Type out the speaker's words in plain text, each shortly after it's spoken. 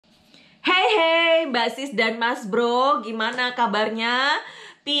Hey Mbak Sis dan Mas Bro, gimana kabarnya?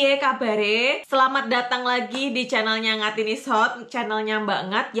 Piye kabare? Selamat datang lagi di channelnya Ngatin is Hot, channelnya Mbak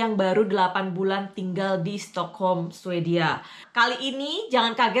Ngat yang baru 8 bulan tinggal di Stockholm, Swedia. Kali ini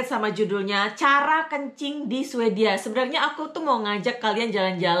jangan kaget sama judulnya, Cara Kencing di Swedia. Sebenarnya aku tuh mau ngajak kalian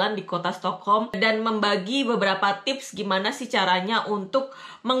jalan-jalan di kota Stockholm dan membagi beberapa tips gimana sih caranya untuk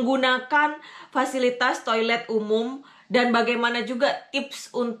menggunakan fasilitas toilet umum dan bagaimana juga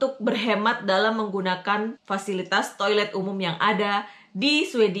tips untuk berhemat dalam menggunakan fasilitas toilet umum yang ada di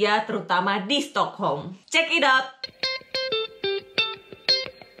Swedia, terutama di Stockholm. Check it out!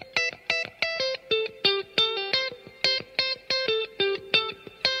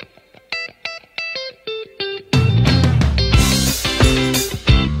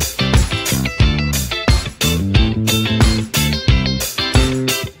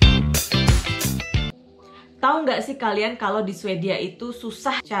 Tahu nggak sih kalian kalau di Swedia itu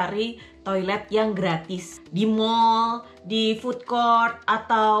susah cari toilet yang gratis? Di mall, di food court,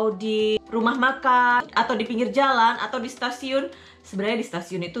 atau di rumah makan, atau di pinggir jalan, atau di stasiun. Sebenarnya di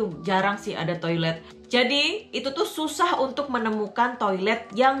stasiun itu jarang sih ada toilet. Jadi itu tuh susah untuk menemukan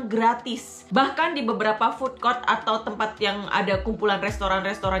toilet yang gratis. Bahkan di beberapa food court atau tempat yang ada kumpulan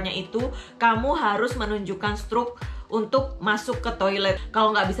restoran-restorannya itu, kamu harus menunjukkan struk untuk masuk ke toilet.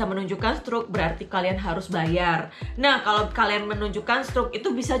 Kalau nggak bisa menunjukkan struk, berarti kalian harus bayar. Nah, kalau kalian menunjukkan struk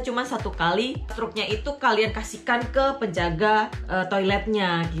itu bisa cuma satu kali. Struknya itu kalian kasihkan ke penjaga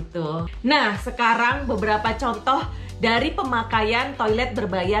toiletnya gitu. Nah, sekarang beberapa contoh dari pemakaian toilet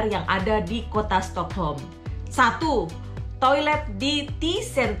berbayar yang ada di kota Stockholm. 1. Toilet di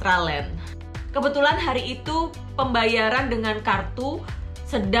T-Centralen. Kebetulan hari itu pembayaran dengan kartu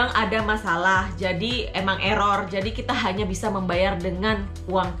sedang ada masalah, jadi emang error, jadi kita hanya bisa membayar dengan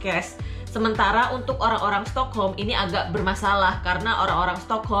uang cash. Sementara untuk orang-orang Stockholm ini agak bermasalah karena orang-orang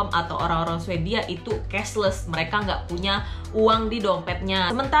Stockholm atau orang-orang Swedia itu cashless, mereka nggak punya uang di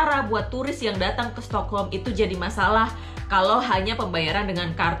dompetnya. Sementara buat turis yang datang ke Stockholm itu jadi masalah kalau hanya pembayaran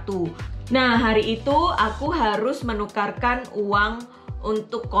dengan kartu. Nah, hari itu aku harus menukarkan uang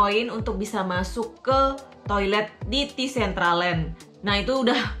untuk koin untuk bisa masuk ke toilet di T-Centralen. Nah, itu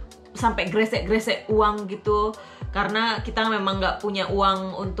udah sampai gresek-gresek uang gitu karena kita memang nggak punya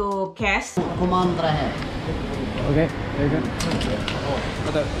uang untuk cash. Oke,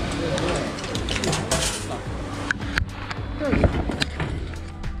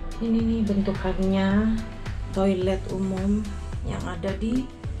 Ini nih bentukannya toilet umum yang ada di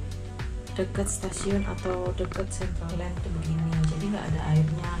dekat stasiun atau dekat Centralen tuh begini. Jadi nggak ada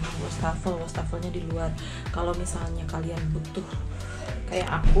airnya, wastafelnya di luar. Kalau misalnya kalian butuh kayak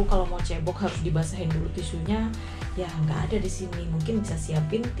aku, kalau mau cebok harus dibasahin dulu tisunya, ya nggak ada di sini. Mungkin bisa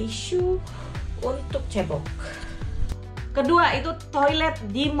siapin tisu untuk cebok. Kedua itu toilet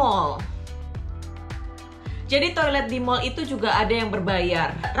di mall. Jadi toilet di mall itu juga ada yang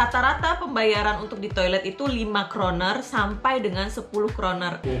berbayar. Rata-rata pembayaran untuk di toilet itu 5 kroner sampai dengan 10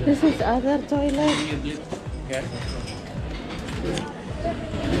 kroner. This is other toilet.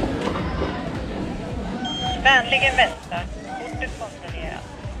 Vänligen vänta. Kortet kontrolleras.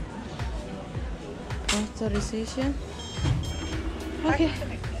 Authorization. Tack Oke. så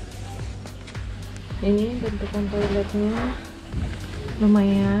mycket. Ini bentukan toiletnya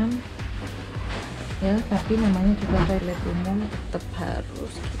lumayan. Ya, tapi namanya juga toilet umum, tetap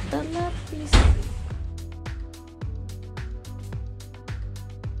harus kita lapis.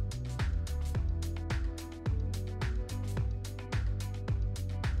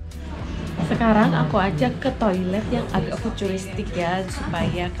 Sekarang aku ajak ke toilet yang agak futuristik ya,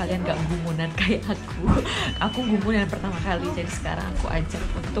 supaya kalian gak gumunan kayak aku. Aku gumunan pertama kali, jadi sekarang aku ajak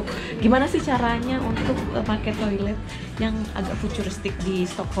untuk gimana sih caranya untuk pakai toilet yang agak futuristik di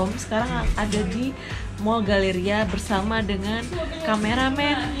Stockholm. Sekarang ada di Mall Galleria bersama dengan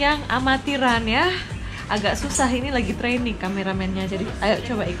kameramen yang amatiran ya. Agak susah, ini lagi training kameramennya, jadi ayo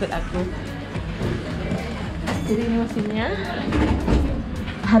coba ikut aku. Jadi ini mesinnya.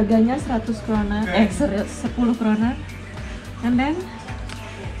 Harganya 100 kroner, 10 kroner. And then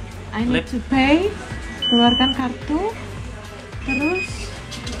I need to pay. Keluarkan kartu. Terus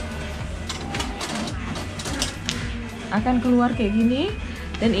akan keluar kayak gini.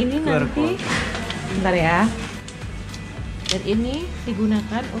 Dan ini nanti bentar ya. Dan ini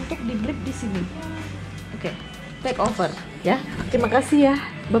digunakan untuk di-grip di sini. Oke, take over ya. Terima kasih ya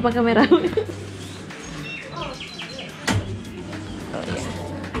Bapak kamera. Oh ya.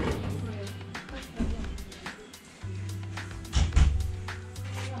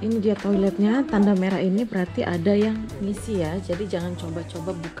 Ini dia toiletnya, tanda merah ini berarti ada yang ngisi ya. Jadi jangan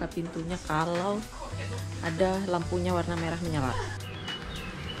coba-coba buka pintunya kalau ada lampunya warna merah menyala.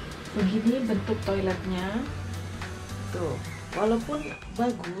 Begini bentuk toiletnya. Tuh, walaupun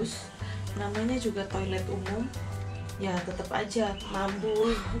bagus, namanya juga toilet umum, ya tetap aja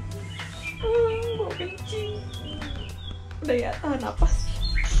mabul. Bau kencing. Udah ya, tahan napas.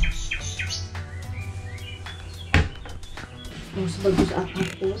 Mau sebagus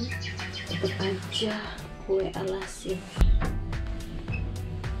apapun, tetap aja gue alasin.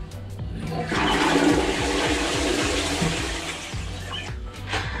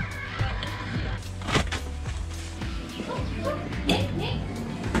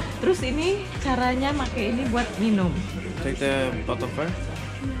 Terus ini caranya pakai ini buat minum. Take the bottle first.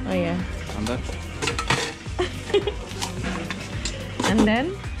 Oh ya. Under. And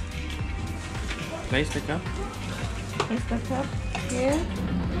then Place the cup. place the cup here.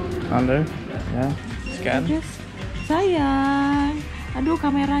 Under. Yeah. Scan. Yes. Sayang. Aduh,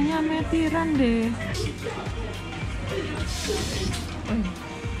 kameranya metiran deh.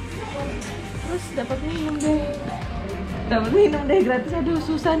 Terus dapat minum deh. Dapat minum deh gratis. Aduh,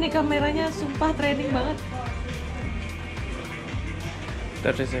 susah nih kameranya, sumpah training banget.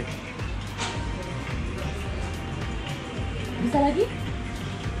 30 seconds. Bisa lagi?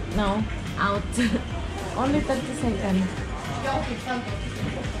 No, out. Only 30 seconds.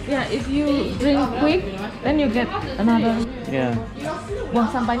 Yeah, if you drink quick, then you get another. Yeah. Buang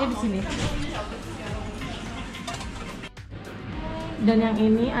sampahnya di sini. Dan yang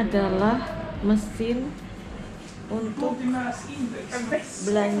ini adalah mesin untuk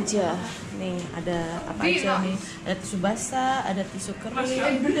belanja. Nih, ada apa aja nih? Ada tisu basah, ada tisu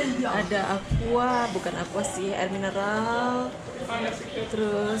kering, ada aqua, bukan aqua sih, air mineral.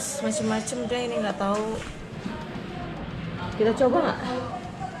 Terus macam-macam deh, ini nggak tahu. Kita coba nggak?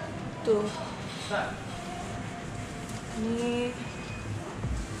 Tuh. Ini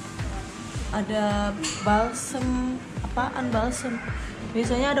ada balsam, apaan balsam?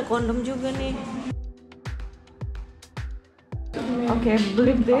 Biasanya ada kondom juga nih. Oke,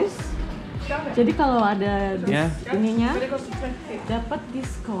 believe this. Jadi kalau ada ininya dapat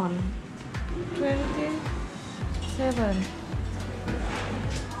diskon 27.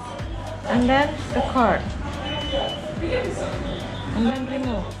 And then the card. And then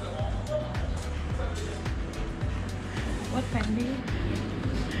remove. What pending?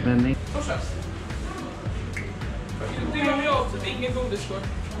 Pending.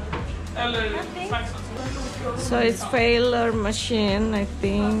 So it's failure machine, I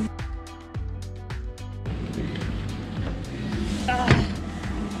think.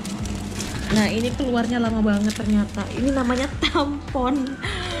 Nah, ini keluarnya lama banget ternyata. Ini namanya tampon.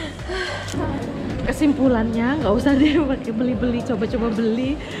 Kesimpulannya nggak usah deh pakai beli-beli, coba-coba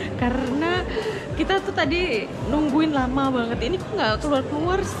beli, karena kita tuh tadi nungguin lama banget. Ini kok nggak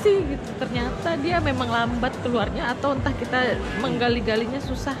keluar-keluar sih gitu. Ternyata dia memang lambat keluarnya, atau entah kita menggali-galinya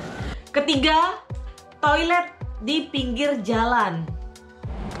susah. Ketiga, toilet di pinggir jalan.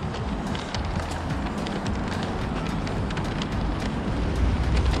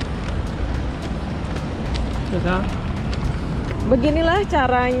 Beginilah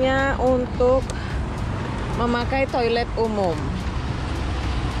caranya untuk memakai toilet umum.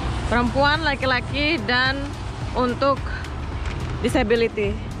 Perempuan, laki-laki, dan untuk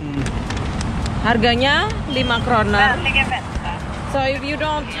disability. Harganya 5 kroner. So if you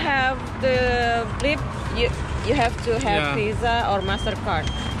don't have the blip, you have to have Visa or Mastercard.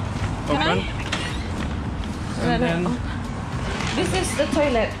 Can I? And then, This is the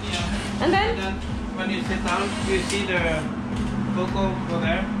toilet. And then when you sit down, you see the logo go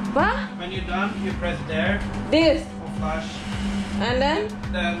there. what? When you're done, you press there This. for flush. And then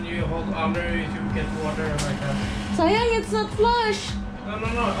Then you hold under if you get water like that. sayang, it's not flush. No,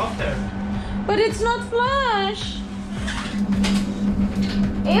 up there. But it's not flush.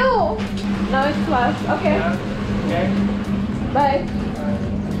 Ew. Now it's flush. Okay. Okay. Bye.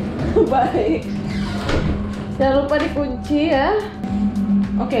 Bye. Jangan lupa dikunci ya.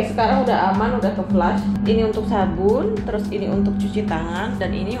 Oke, sekarang udah aman, udah ke flush. Ini untuk sabun, terus ini untuk cuci tangan, dan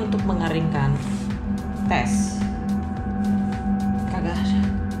ini untuk mengeringkan. Tes. Kagak ada.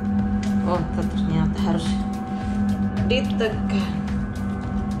 Oh, ternyata harus ditekan.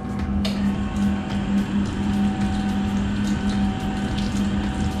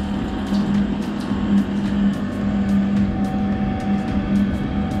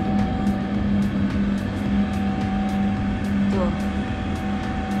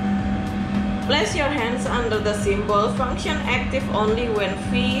 Place your hands under the symbol. Function active only when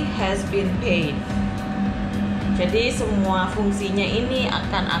fee has been paid. Jadi semua fungsinya ini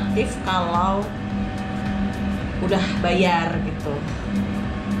akan aktif kalau udah bayar gitu.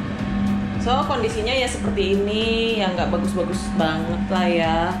 So kondisinya ya seperti ini, ya nggak bagus-bagus banget lah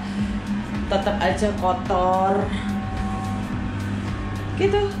ya. tetap aja kotor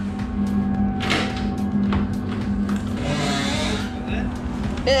gitu.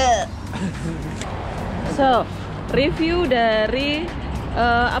 So, review dari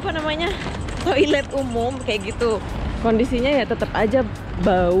toilet umum kayak gitu. Kondisinya ya tetap aja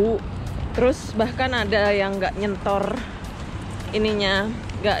bau. Terus bahkan ada yang nggak nyentor ininya,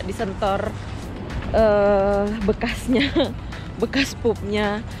 nggak disentor bekasnya, bekas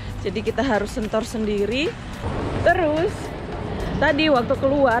pupnya. Jadi kita harus sentor sendiri. Terus tadi waktu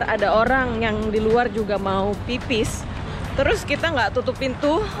keluar ada orang yang di luar juga mau pipis. Terus kita nggak tutup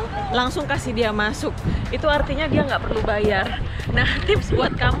pintu, langsung kasih dia masuk. Itu artinya dia nggak perlu bayar. Nah, tips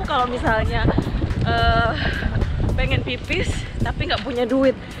buat kamu kalau misalnya pengen pipis tapi nggak punya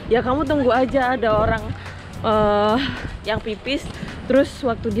duit, ya kamu tunggu aja ada orang yang pipis. Terus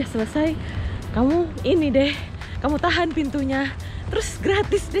waktu dia selesai, kamu ini deh, kamu tahan pintunya, terus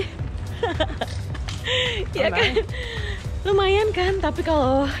gratis deh. Ya kan, lumayan kan. Tapi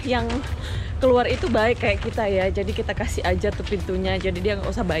kalau yang keluar itu baik kayak kita ya, jadi kita kasih aja tuh pintunya, jadi dia nggak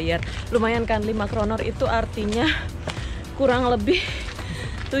usah bayar. Lumayan kan, 5 kroner itu artinya kurang lebih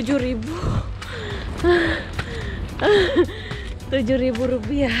 7.000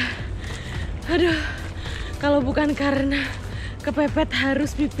 rupiah. Aduh, kalau bukan karena kepepet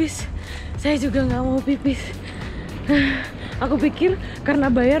harus pipis, saya juga nggak mau pipis. Aku pikir karena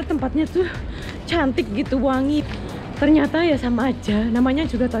bayar tempatnya tuh cantik gitu, wangi. Ternyata ya sama aja, namanya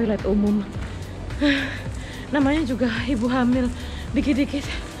juga toilet umum. Namanya juga ibu hamil, dikit-dikit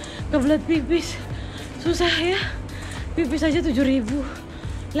kebelet pipis. Susah ya, pipis aja 7.000.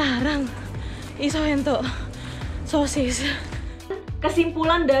 Larang, iso ento sosis.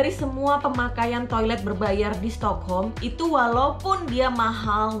 Kesimpulan dari semua pemakaian toilet berbayar di Stockholm itu, walaupun dia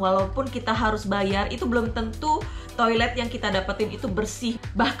mahal, walaupun kita harus bayar, itu belum tentu toilet yang kita dapetin itu bersih.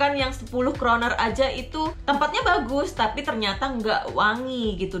 Bahkan yang 10 kroner aja itu tempatnya bagus, tapi ternyata nggak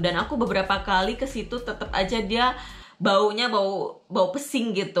wangi gitu. Dan aku beberapa kali ke situ tetap aja dia baunya bau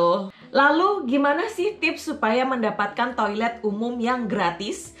pesing gitu. Lalu gimana sih tips supaya mendapatkan toilet umum yang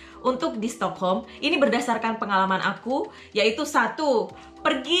gratis untuk di Stockholm? Ini berdasarkan pengalaman aku, yaitu 1,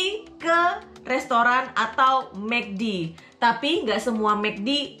 pergi ke restoran atau McD. Tapi nggak semua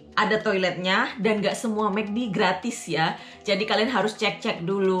McD ada toiletnya dan nggak semua McD gratis ya. Jadi kalian harus cek-cek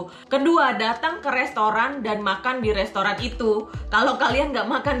dulu. Kedua, datang ke restoran dan makan di restoran itu. Kalau kalian nggak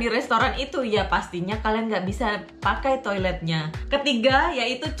makan di restoran itu, ya pastinya kalian nggak bisa pakai toiletnya. Ketiga,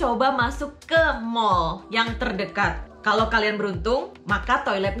 yaitu coba masuk ke mall yang terdekat. Kalau kalian beruntung, maka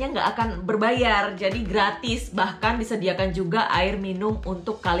toiletnya nggak akan berbayar, jadi gratis. Bahkan disediakan juga air minum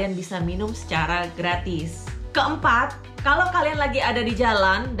untuk kalian bisa minum secara gratis. Keempat, kalau kalian lagi ada di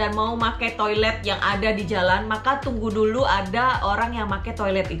jalan dan mau pakai toilet yang ada di jalan, maka tunggu dulu ada orang yang pakai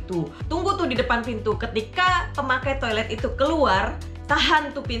toilet itu. Tunggu tuh di depan pintu. Ketika pemakai toilet itu keluar,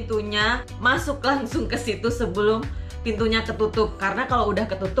 tahan tuh pintunya, masuk langsung ke situ sebelum pintunya ketutup. Karena kalau udah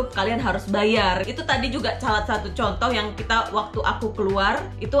ketutup kalian harus bayar. Itu tadi juga salah satu contoh yang kita waktu aku keluar,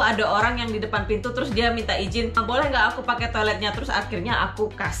 itu ada orang yang di depan pintu terus dia minta izin, boleh nggak aku pakai toiletnya? Terus akhirnya aku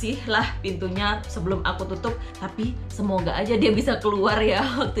kasih lah pintunya sebelum aku tutup. Tapi semoga aja dia bisa keluar ya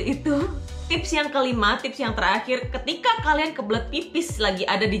waktu itu. Tips yang kelima, tips yang terakhir, ketika kalian kebelet pipis lagi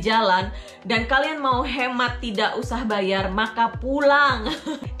ada di jalan dan kalian mau hemat tidak usah bayar, maka pulang.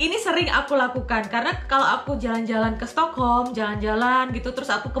 Ini sering aku lakukan karena kalau aku jalan-jalan ke Stockholm, jalan-jalan gitu, terus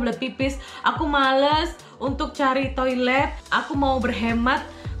aku kebelet pipis, aku males untuk cari toilet, aku mau berhemat,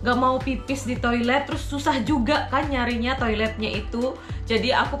 gak mau pipis di toilet, terus susah juga kan nyarinya toiletnya itu.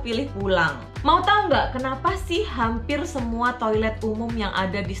 Jadi aku pilih pulang. Mau tahu nggak kenapa sih hampir semua toilet umum yang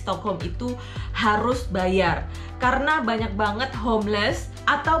ada di Stockholm itu harus bayar? Karena banyak banget homeless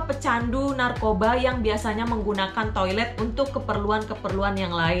atau pecandu narkoba yang biasanya menggunakan toilet untuk keperluan-keperluan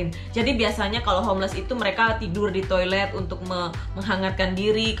yang lain. Jadi biasanya kalau homeless itu mereka tidur di toilet untuk menghangatkan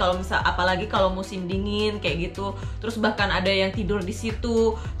diri, kalau misal apalagi kalau musim dingin kayak gitu. Terus bahkan ada yang tidur di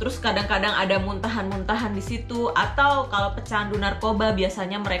situ. Terus kadang-kadang ada muntahan-muntahan di situ. Atau kalau pecandu narkoba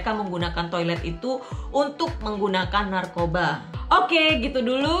biasanya mereka menggunakan toilet itu untuk menggunakan narkoba. Oke, gitu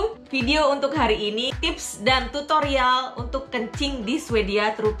dulu video untuk hari ini. Tips dan tutorial untuk kencing di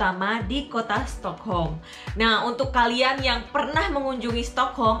Swedia, terutama di kota Stockholm. Nah, untuk kalian yang pernah mengunjungi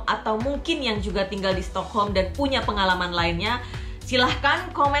Stockholm atau mungkin yang juga tinggal di Stockholm dan punya pengalaman lainnya,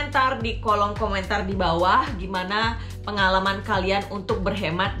 silahkan komentar di kolom komentar di bawah gimana pengalaman kalian untuk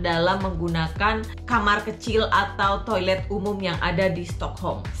berhemat dalam menggunakan kamar kecil atau toilet umum yang ada di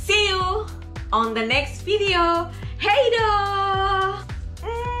Stockholm. See you on the next video. Hej då!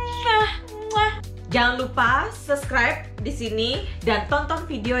 Jangan lupa subscribe di sini dan tonton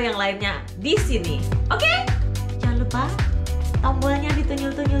video yang lainnya di sini. Oke? Jangan lupa tombolnya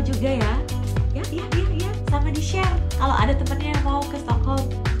ditunyul-tunyul juga ya. Ya, sama di-share kalau ada temennya yang mau ke Stockholm.